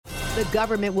The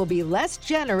government will be less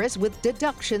generous with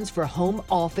deductions for home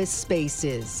office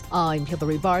spaces. I'm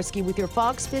Hillary Barsky with your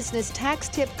Fox Business tax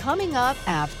tip coming up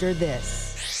after this.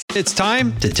 It's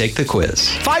time to take the quiz.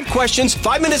 5 questions,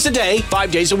 5 minutes a day,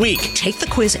 5 days a week. Take the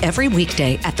quiz every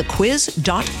weekday at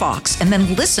thequiz.fox and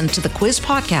then listen to the quiz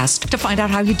podcast to find out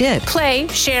how you did. Play,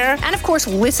 share, and of course,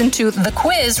 listen to the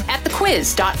quiz at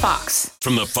thequiz.fox.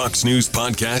 From the Fox News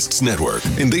Podcasts Network.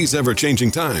 In these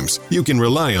ever-changing times, you can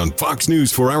rely on Fox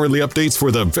News for hourly updates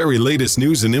for the very latest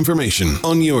news and information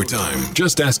on your time.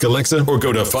 Just ask Alexa or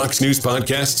go to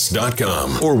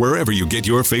foxnewspodcasts.com or wherever you get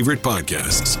your favorite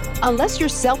podcasts. Unless you're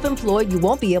self-employed, you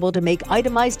won't be able to make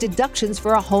itemized deductions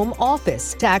for a home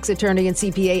office. Tax attorney and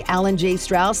CPA Alan J.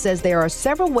 Strauss says there are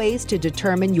several ways to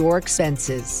determine your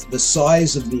expenses. The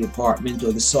size of the apartment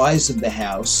or the size of the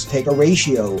house, take a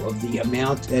ratio of the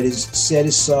amount that is set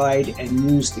aside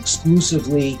and used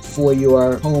exclusively for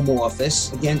your home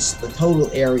office against the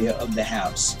total area of the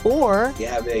house. Or you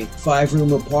have a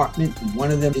 5-room apartment and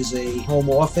one of them is a home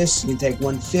office, you can take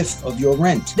 1/5 of your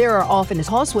rent. there are often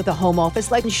costs with a home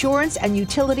office like insurance and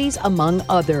utilities, among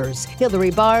others.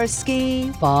 Hillary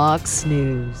Barsky, Fox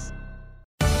News.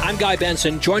 I'm Guy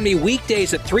Benson. Join me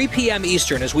weekdays at 3 p.m.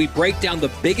 Eastern as we break down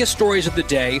the biggest stories of the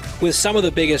day with some of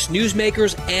the biggest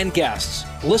newsmakers and guests.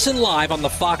 Listen live on the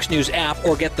Fox News app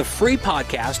or get the free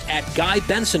podcast at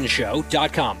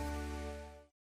GuyBensonShow.com.